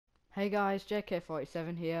Hey guys,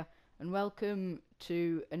 JK47 here, and welcome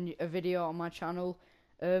to a video on my channel.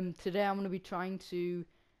 Today I'm going to be trying to,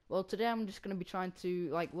 today I'm just going to be trying to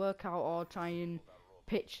work out or try and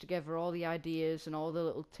pitch together all the ideas and all the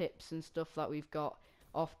little tips and stuff that we've got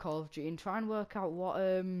off Call of Duty, and try and work out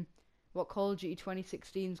what Call of Duty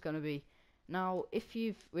 2016 is going to be. Now,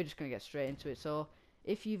 we're just going to get straight into it. So,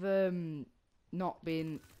 if you've not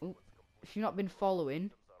been, if you've not been following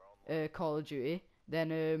Call of Duty,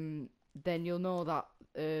 then you'll know that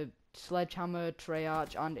Sledgehammer,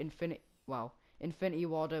 Treyarch, and Infinity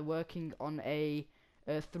Ward are working on a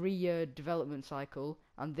 3-year development cycle,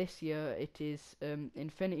 and this year it is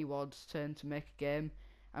Infinity Ward's turn to make a game,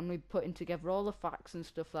 and we're putting together all the facts and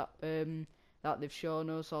stuff that that they've shown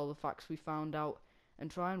us, all the facts we found out, and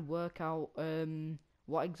try and work out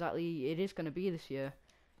what exactly it is going to be this year.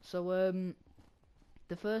 So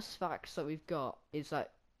the first facts that we've got is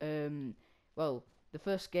that the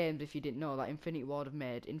first games, if you didn't know, that Infinity Ward have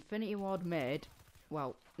made. Infinity Ward made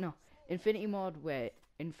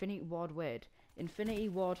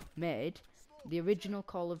the original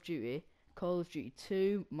Call of Duty, Call of Duty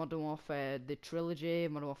 2, Modern Warfare, the trilogy,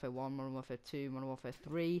 Modern Warfare 1, Modern Warfare 2, Modern Warfare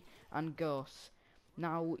 3, and Ghosts.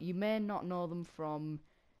 Now, you may not know them from,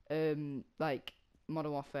 Modern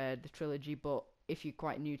Warfare, the trilogy, but if you're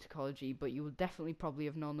quite new to Call of Duty, but you will definitely probably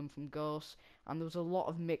have known them from Ghosts, and there was a lot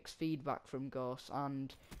of mixed feedback from Ghosts,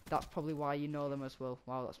 and that's probably why you know them as well.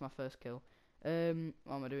 Wow, that's my first kill. What am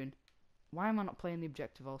I doing? Why am I not playing the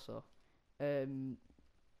objective also?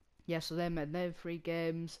 Yeah, so they made their 3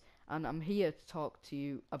 games, and I'm here to talk to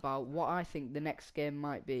you about what I think the next game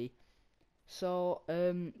might be. So,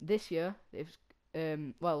 this year, it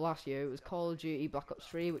was, last year, it was Call of Duty Black Ops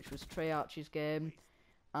 3, which was Treyarch's game,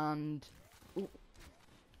 and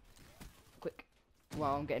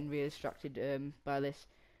wow, I'm getting really distracted by this.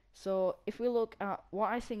 So if we look at what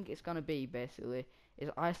I think it's gonna be, basically, is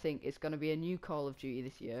I think it's gonna be a new Call of Duty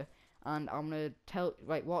this year, and I'm gonna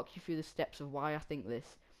walk you through the steps of why I think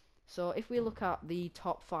this. So if we look at the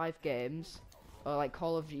top 5 games, or like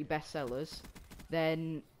Call of Duty bestsellers,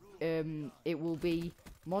 then it will be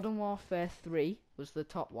Modern Warfare 3 was the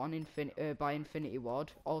top one, by Infinity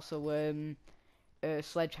Ward. Also,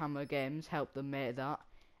 Sledgehammer Games helped them make that.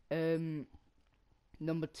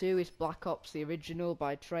 Number 2 is Black Ops the Original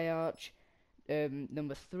by Treyarch.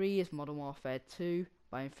 Number 3 is Modern Warfare 2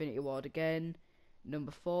 by Infinity Ward again.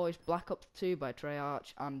 Number 4 is Black Ops 2 by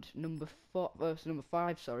Treyarch, and number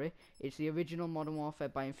 5, sorry, is the original Modern Warfare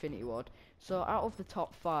by Infinity Ward. So out of the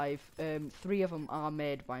top 5, 3 of them are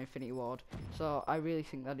made by Infinity Ward. So I really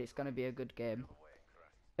think that it's going to be a good game.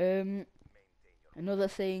 Another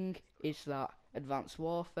thing is that Advanced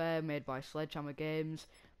Warfare, made by Sledgehammer Games,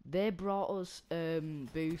 they brought us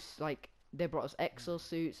boosts, they brought us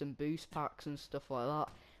exosuits and boost packs and stuff like that,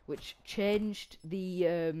 which changed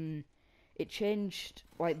the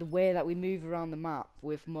the way that we move around the map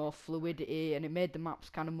with more fluidity, and it made the maps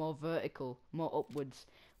kind of more vertical, more upwards.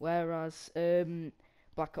 Whereas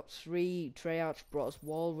Black Ops 3, Treyarch brought us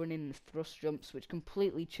wall running and thrust jumps, which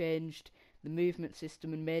completely changed the movement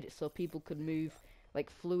system and made it so people could move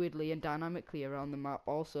fluidly and dynamically around the map.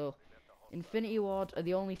 Also, Infinity Ward are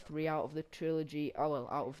the only 3 out of the trilogy, out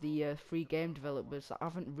of the 3 game developers that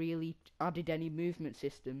haven't really added any movement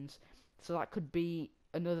systems. So that could be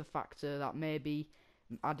another factor that maybe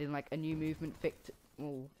adding a new movement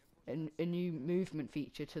a new movement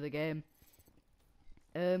feature to the game.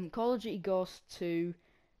 Call of Duty Ghosts 2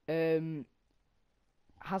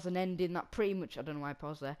 has an ending that pretty much, I don't know why I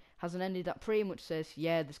paused there, has an ending that pretty much says,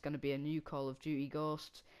 yeah, there's going to be a new Call of Duty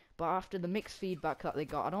Ghosts. But after the mixed feedback that they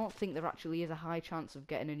got, I don't think there actually is a high chance of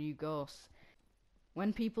getting a new Ghosts.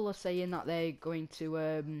 When people are saying that they're going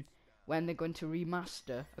to, when they're going to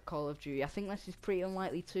remaster a Call of Duty, I think this is pretty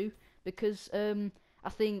unlikely too, because I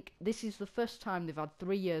think this is the first time they've had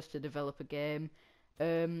 3 years to develop a game.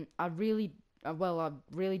 I really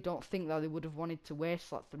don't think that they would have wanted to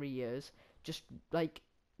waste that 3 years just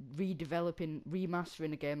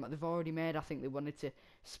remastering a game that they've already made. I think they wanted to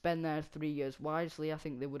spend their 3 years wisely. I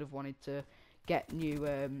think they would have wanted to get a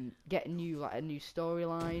new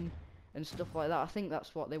storyline and stuff like that. I think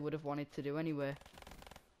that's what they would have wanted to do anyway.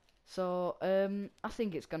 So I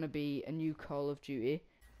think it's gonna be a new Call of Duty.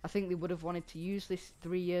 I think they would have wanted to use this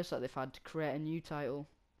 3 years that they've had to create a new title.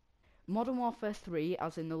 Modern Warfare 3,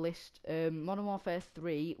 as in the list, Modern Warfare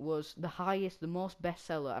 3 was the highest, the most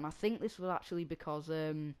bestseller, and I think this was actually because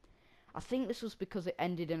it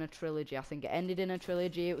ended in a trilogy. I think it ended in a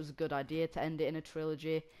trilogy. It was a good idea to end it in a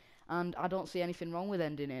trilogy, and I don't see anything wrong with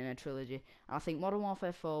ending it in a trilogy. I think Modern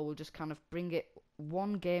Warfare 4 will just kind of bring it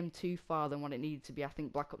one game too far than what it needed to be. I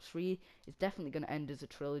think Black Ops 3 is definitely going to end as a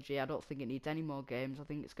trilogy. I don't think it needs any more games. I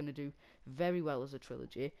think it's going to do very well as a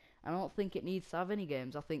trilogy. I don't think it needs to have any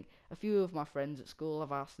games. I think a few of my friends at school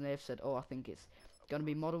have asked and they've said, oh, I think it's going to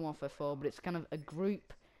be Modern Warfare 4, but it's kind of a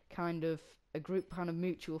group kind of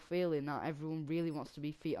mutual feeling that everyone really wants to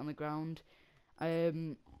be feet on the ground.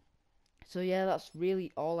 So yeah, that's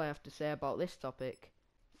really all I have to say about this topic.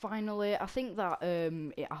 Finally, I think that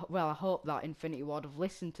I hope that Infinity Ward have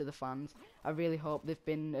listened to the fans. I really hope they've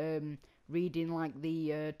been reading like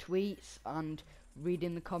the tweets and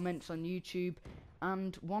reading the comments on YouTube.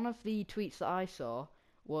 And one of the tweets that I saw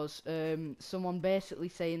was someone basically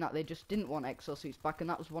saying that they just didn't want exosuits back, and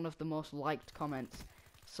that was one of the most liked comments.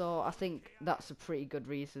 So I think that's a pretty good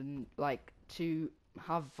reason, like, to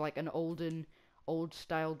have like an old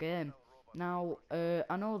style game. Now,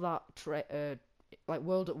 I know that like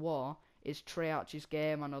World at War is Treyarch's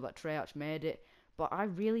game. I know that Treyarch made it, but I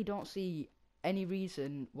really don't see any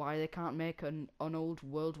reason why they can't make an old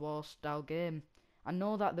World War style game. I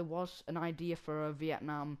know that there was an idea for a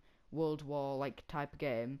Vietnam World War like type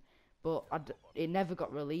game, but it never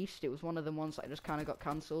got released. It was one of the ones that just kind of got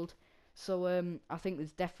cancelled. So I think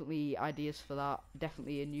there's definitely ideas for that.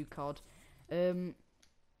 Definitely a new COD.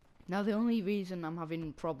 Now the only reason I'm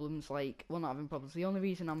having problems, like, well, not having problems, the only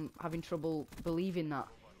reason I'm having trouble believing that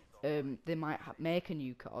they might make a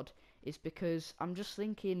new COD is because I'm just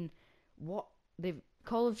thinking,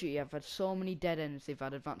 Call of Duty have had so many dead ends. They've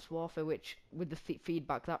had Advanced Warfare, which with the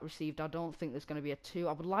feedback that received, I don't think there's going to be a 2.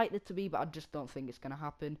 I would like there to be, but I just don't think it's going to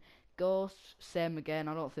happen. Ghosts, same again.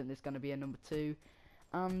 I don't think there's going to be a number 2,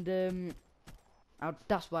 and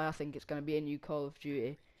that's why I think it's going to be a new Call of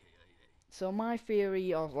Duty. So my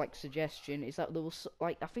theory or like suggestion is that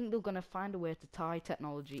I think they're gonna find a way to tie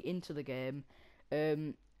technology into the game,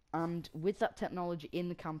 and with that technology in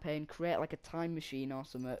the campaign, create like a time machine or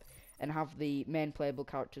something, and have the main playable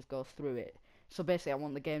characters go through it. So basically, I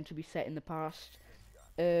want the game to be set in the past.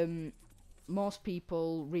 Most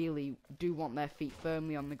people really do want their feet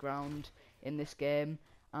firmly on the ground in this game,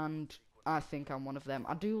 and I think I'm one of them.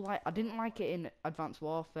 I didn't like it in Advanced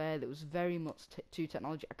Warfare. That was very much too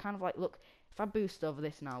technology. I kind of like, look, if I boost over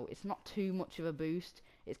this now, it's not too much of a boost.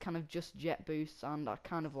 It's kind of just jet boosts, and I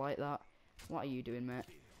kind of like that. What are you doing, mate?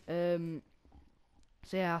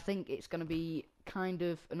 So yeah, I think it's gonna be kind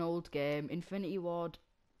of an old game. Infinity Ward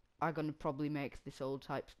are gonna probably make this old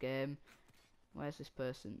types game. Where's this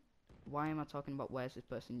person? Why am I talking about where's this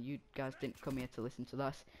person? You guys didn't come here to listen to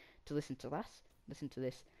this. Listen to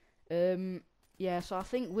this. Yeah, so I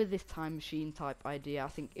think with this time machine type idea, I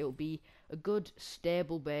think it'll be a good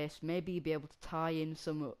stable base. Maybe be able to tie in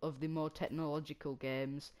some of the more technological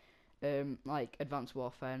games, like Advanced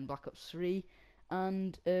Warfare and Black Ops 3,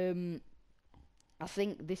 and I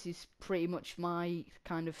think this is pretty much my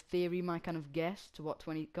kind of theory, my kind of guess to what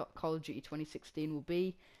Call of Duty 2016 will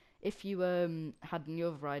be. If you had any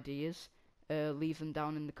other ideas, leave them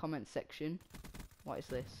down in the comment section. What is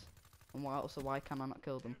this? And why can I not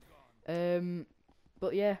kill them?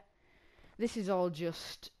 But yeah, this is all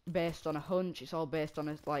just based on a hunch. It's all based on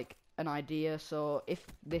an idea. So if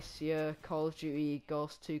this year Call of Duty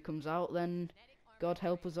Ghost 2 comes out, then God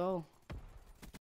help us all.